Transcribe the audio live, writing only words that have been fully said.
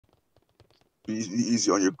Be easy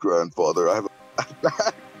on your grandfather. I have a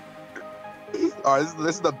Alright,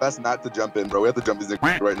 this is the best map to jump in, bro. We have to jump these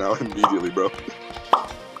right now, immediately, bro.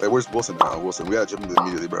 Hey, where's Wilson now? Wilson, we gotta jump in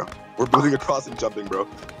immediately, bro. We're building across and jumping, bro.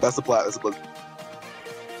 That's the plan. That's the plan.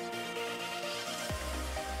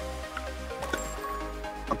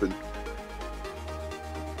 Jumping.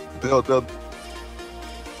 Build. I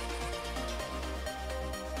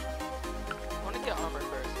want to get armor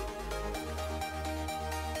first.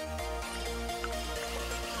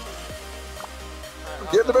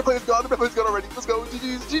 Yeah, the red plate is gone. The red plate is gone already. Let's go.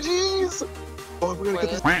 GG's. Oh, we're gonna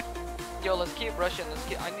get this. Yo, let's keep rushing.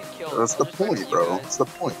 I need kills. That's the point, bro. That's the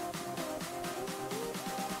point.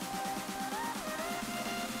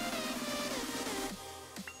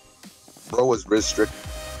 Bro was restricted.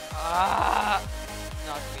 Ah!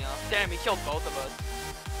 Knocked me off. Damn, he killed both of us.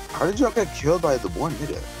 How did you get killed by the one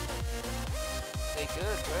hit it? They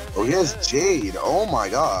good, bro. Oh, he has Jade. Oh my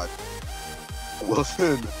god.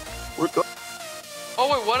 Wilson, we're done. Oh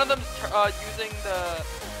wait, one of them's using the.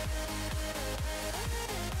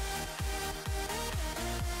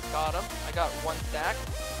 Got him. I got one stack.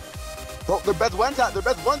 Bro, their bed's one tap. Their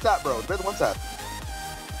bed's one tap, bro. Their bed's one tap.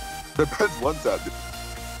 Their bed's one tap, dude.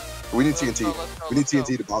 We need TNT. We need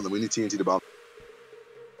TNT to bomb them. We need TNT to bomb them.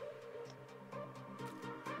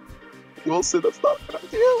 Wilson, that's not a good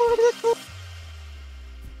idea.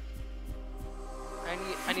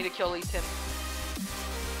 I need to kill Ethan.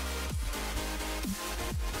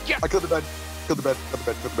 Yeah. I killed the bed. Killed the bed. Killed the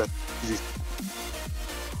bed. Killed the bed. GG's.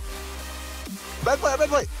 Bed play. Bed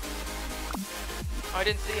play. Oh, I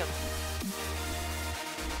didn't see him.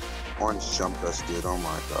 Orange jumped us, dude. Oh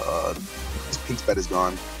my god. This pink's bed is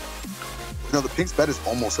gone. No, the pink's bed is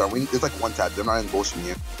almost gone. It's like one tap. They're not even bullshitting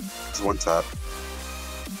you. It's one tap.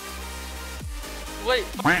 Wait,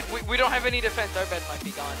 we don't have any defense. Our bed might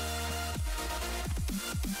be gone.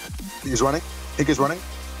 He's running. Pink is running.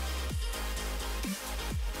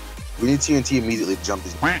 We need TNT immediately to jump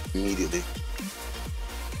these. Immediately.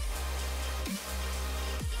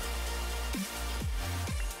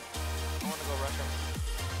 I want to go rush him.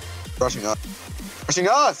 Rushing us. Rushing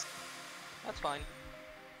us! That's fine.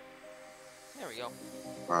 There we go.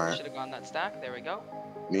 Alright. Should have gone that stack. There we go.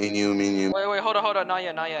 Me and you. Wait, hold on. Not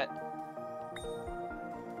yet.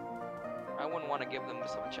 I wouldn't want to give them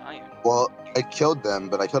so much iron. Well, I killed them,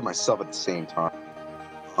 but I killed myself at the same time.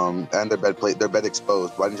 And their bed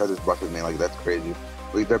exposed. Why didn't y'all just rush with me? Like, that's crazy.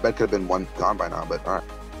 Their bed could have been one gone by now, but alright.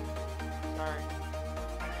 Sorry.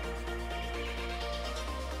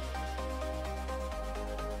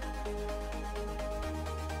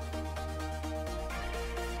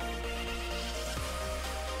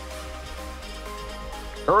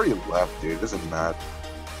 I already left, dude. It doesn't matter.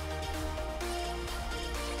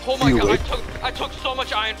 Oh my god, I took so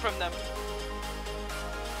much iron from them.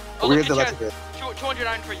 Oh, Where's look the at electrical kit? 200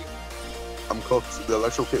 iron for you. I'm close. The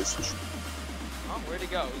electrical kit is... Oh, where'd he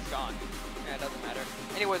go? He's gone. Yeah, it doesn't matter.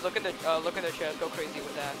 Anyways, look at the chest. Go crazy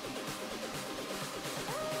with that.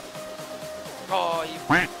 Oh, you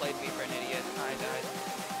played me for an idiot. I died.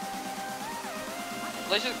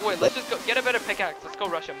 Let's just go get a better pickaxe. Let's go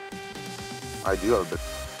rush him. I do have a bit.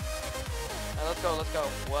 Let's go.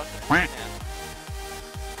 What? Man.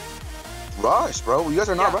 Rush, bro. You guys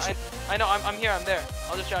are not rushing. I know. I'm here. I'm there.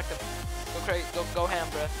 I'll distract them. Go crazy. Go ham,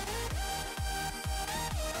 bruh.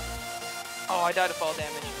 Oh, I died to fall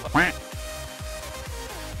damage.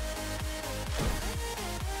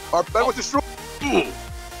 Our bed was destroyed.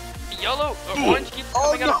 Yellow or orange keeps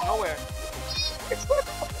coming out of nowhere.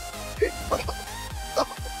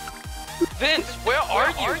 Vince, where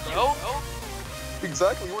are you, bro?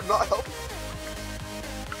 Exactly. We're not helping.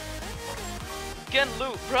 Get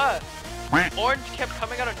loot, bruh. Orange kept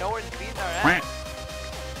coming out of nowhere and beating our ass.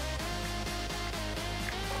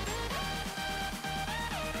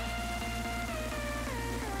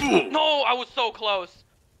 No, I was so close.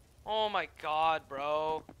 Oh my god,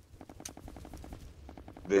 bro.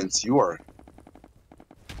 Vince, you are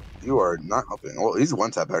not helping. Well, he's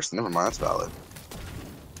one tap actually. Never mind, that's valid.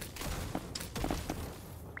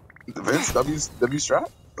 Vince, W strat.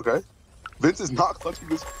 Okay. Vince is not clutching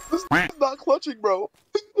this. This is not clutching, bro.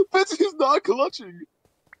 Vince is not clutching.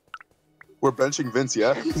 We're benching Vince,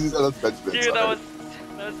 yeah? Let's bench Vince. Dude, that was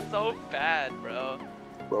so bad, bro.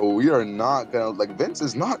 Bro, we are not gonna like. Vince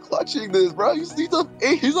is not clutching this, bro. He's a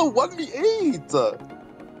 1v8.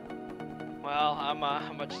 Well, I'm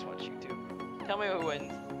just watch you two. Tell me who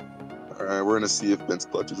wins. All right, we're gonna see if Vince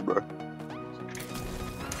clutches, bro.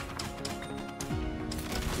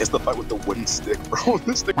 It's the fight with the wooden stick, bro.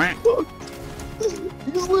 This stick is cooked.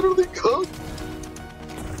 He's literally cooked.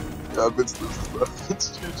 Yeah, Vince loses, bro.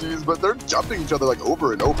 It's GG's, but they're jumping each other like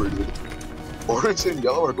over and over, dude. Orange and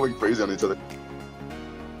yellow are going crazy on each other.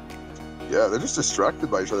 Yeah, they're just distracted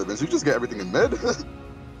by each other, Vince. You just get everything in mid.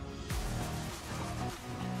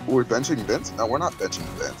 We're benching Vince? No, we're not benching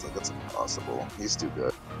Vince. Like, that's impossible. He's too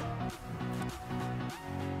good.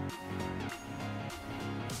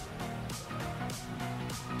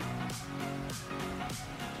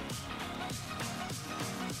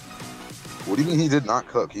 What do you mean he did not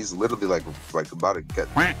cook? He's literally like about to get...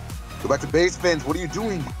 Go back to base, Vince. What are you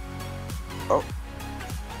doing? Oh.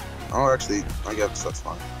 Oh, actually, I guess that's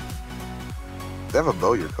fine. They have a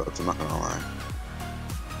bow you're cooked, I'm not gonna lie.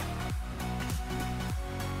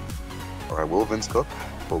 Alright, will Vince cook?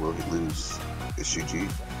 Or will he lose his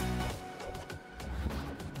GG?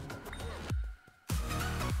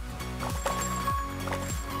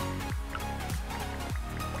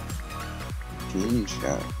 Team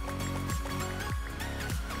chat.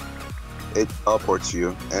 It teleports you,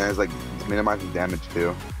 and it's like minimizing damage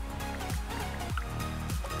too.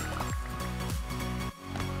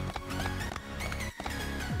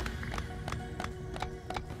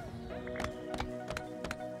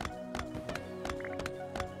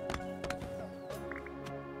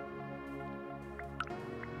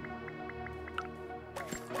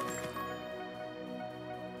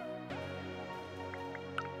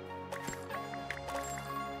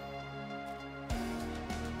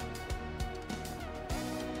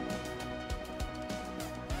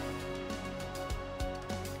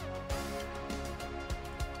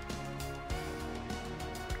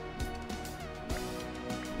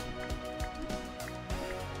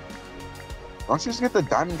 Why don't you just get the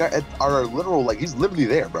diamond guy at our literal, like, he's literally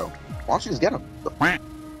there, bro. Why don't you just get him?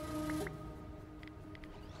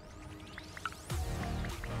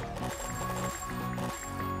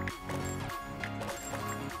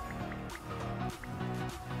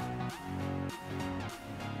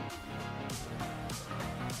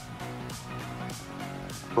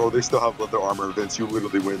 Bro, they still have leather armor, Vince. You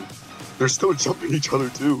literally win. They're still jumping each other,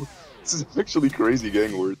 too. This is actually crazy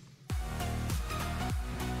gang wars.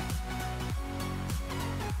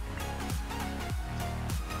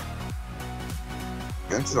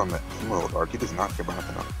 Vince is on the Emerald arc. He does not care about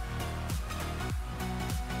nothing else.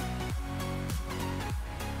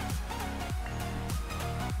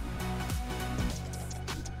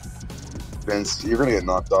 Vince, you're gonna get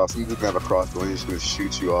knocked off. Somebody's gonna have a crossbow and he's just gonna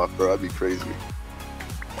shoot you off, bro. That'd be crazy.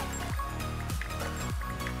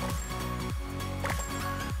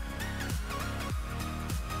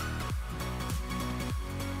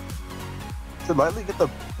 Should lightly get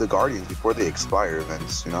the Guardians before they expire,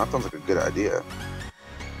 Vince. You know, that sounds like a good idea.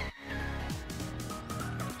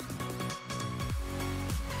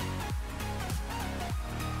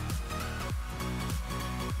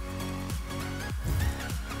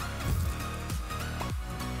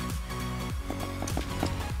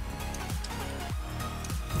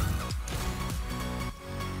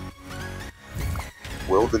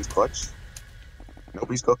 Will Vince clutch? Nope,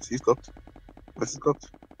 he's cooked. He's cooked. This is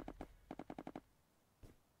cooked.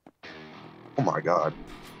 Oh my god.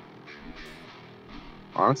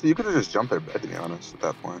 Honestly, you could have just jumped their bed, to be honest, at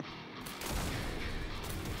that point.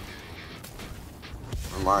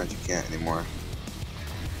 Never mind, you can't anymore.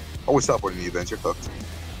 Oh, we teleporting you, Vince. You're cooked.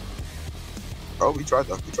 Oh, he tried,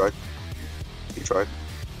 though. He tried. He tried.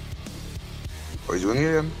 Oh, he's doing it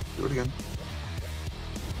again. Do it again.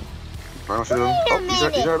 Oh, he's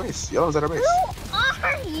at our base. Yellow's at our base. Who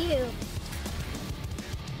are you?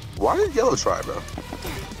 Why did Yellow try, bro?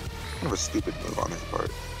 Kind of a stupid move on his part.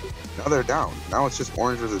 Now they're down. Now it's just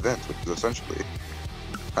Orange versus Vince, which is essentially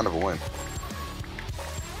kind of a win.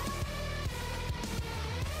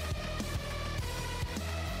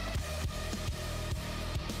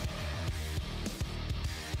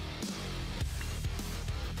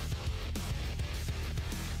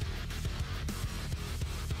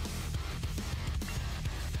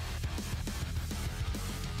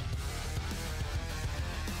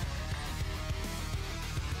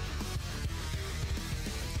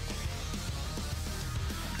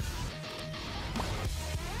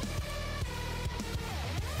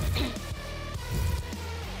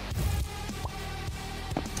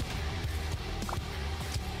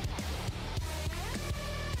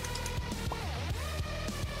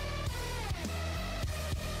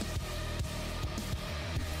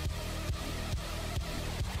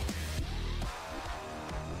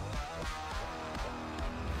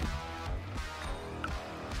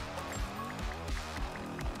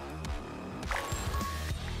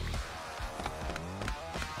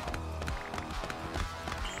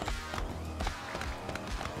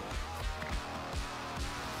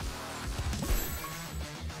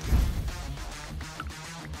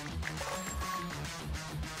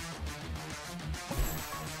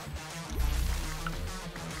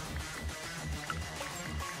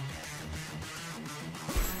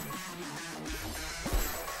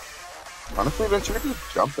 Honestly, Vince, you could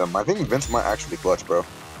just jump them. I think Vince might actually clutch, bro.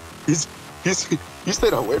 He's he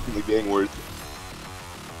stayed away from the gang wars.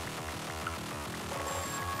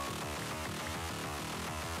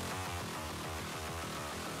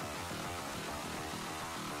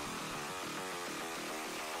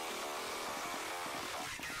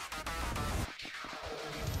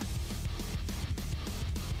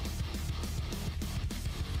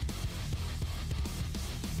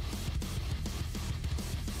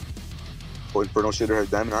 Oh, Inferno Shooter has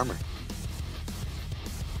diamond armor.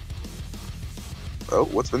 Oh,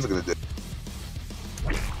 what's Vince gonna do?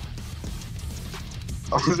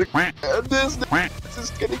 I was like, and this is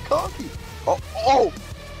getting cocky.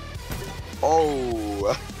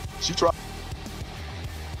 Oh, she tried.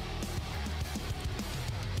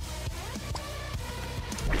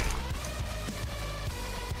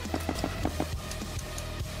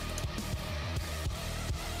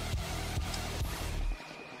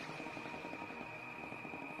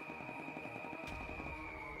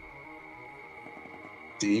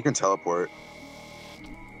 See, you can teleport.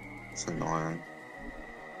 It's annoying.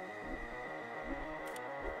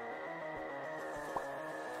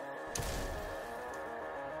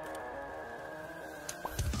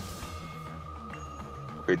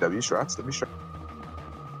 Okay, W strats, W strats.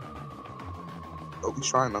 Oh, he's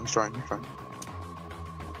trying, he's trying.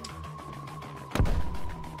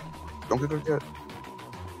 Don't get there yet.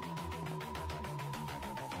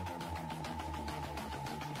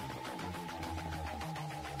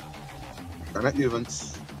 Turn at you,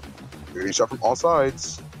 Vince. You're getting shot from all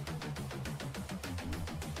sides.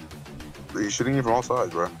 He's shooting you from all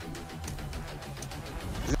sides, bro. He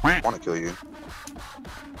doesn't want to kill you.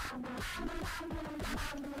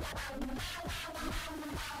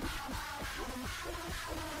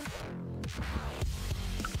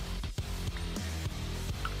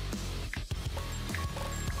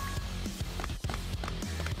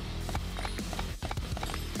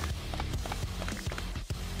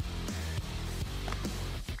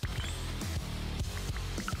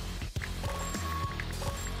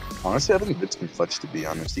 Honestly, I think Vince can fletch, to be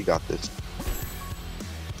honest. He got this.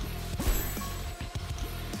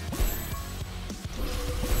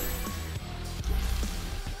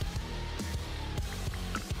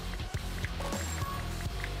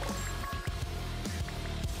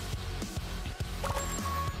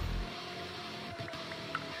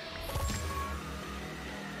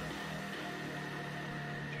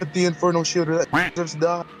 Hit the Inferno Shooter. That deserves to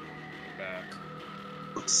die. Back.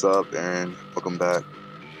 What's up, Aaron? Welcome back.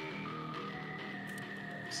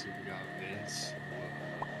 So we got Vince.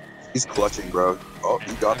 He's clutching, bro. Oh,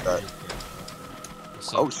 he got that.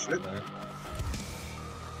 What's Oh, up, shit. man?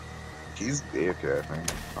 He's AFK, I think.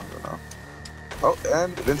 I don't know. Oh,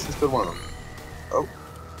 and Vince just killed one of them. Oh.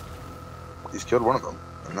 He's killed one of them.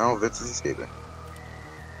 And now Vince is escaping.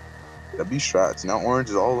 W strats. Now Orange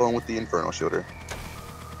is all alone with the Inferno Shooter.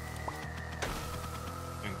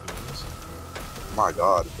 My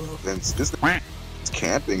god. Vince, this is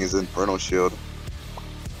camping his Inferno Shield.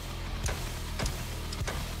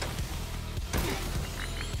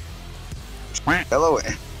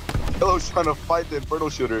 Hello's trying to fight the Inferno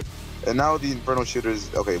Shooter, and now the Inferno Shooter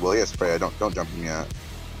is okay. Well, he has spray. Don't jump him yet.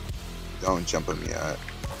 Don't jump him yet.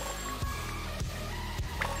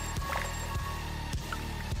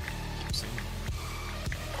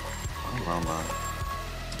 I don't know, man.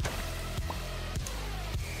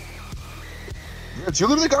 Vince, you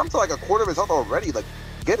literally got him to like a quarter of his health already. Like,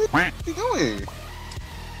 get it? What are you doing?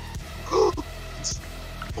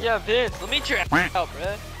 Yeah, Vince, let me check out,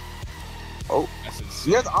 bruh. Oh,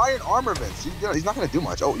 he has iron armor, Vince. He's not gonna do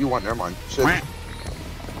much. Oh, you won. Never mind. Shit.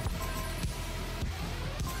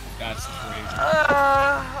 That's crazy.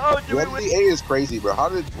 Oh, dude. 1v8 is crazy, bro. How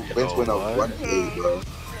did Vince win a 1v8, bro?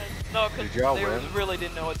 No, because they really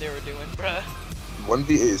didn't know what they were doing, bruh. 1v8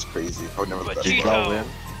 is crazy. I would never let that Chico.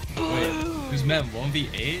 Wait, who's meant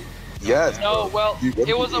 1v8? Yes. No, bro. well, Dude,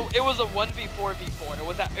 it was a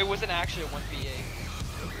 1v4v4. It wasn't actually a 1v8.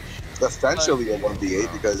 Essentially a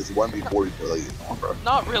 1v8 because it's 1v4 really, bro.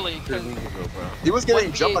 Not really, because He was getting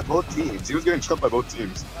 1v8 jumped by both teams. He was getting jumped by both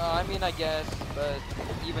teams. I mean, I guess, but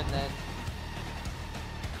even then,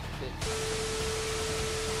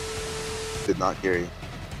 Did not carry.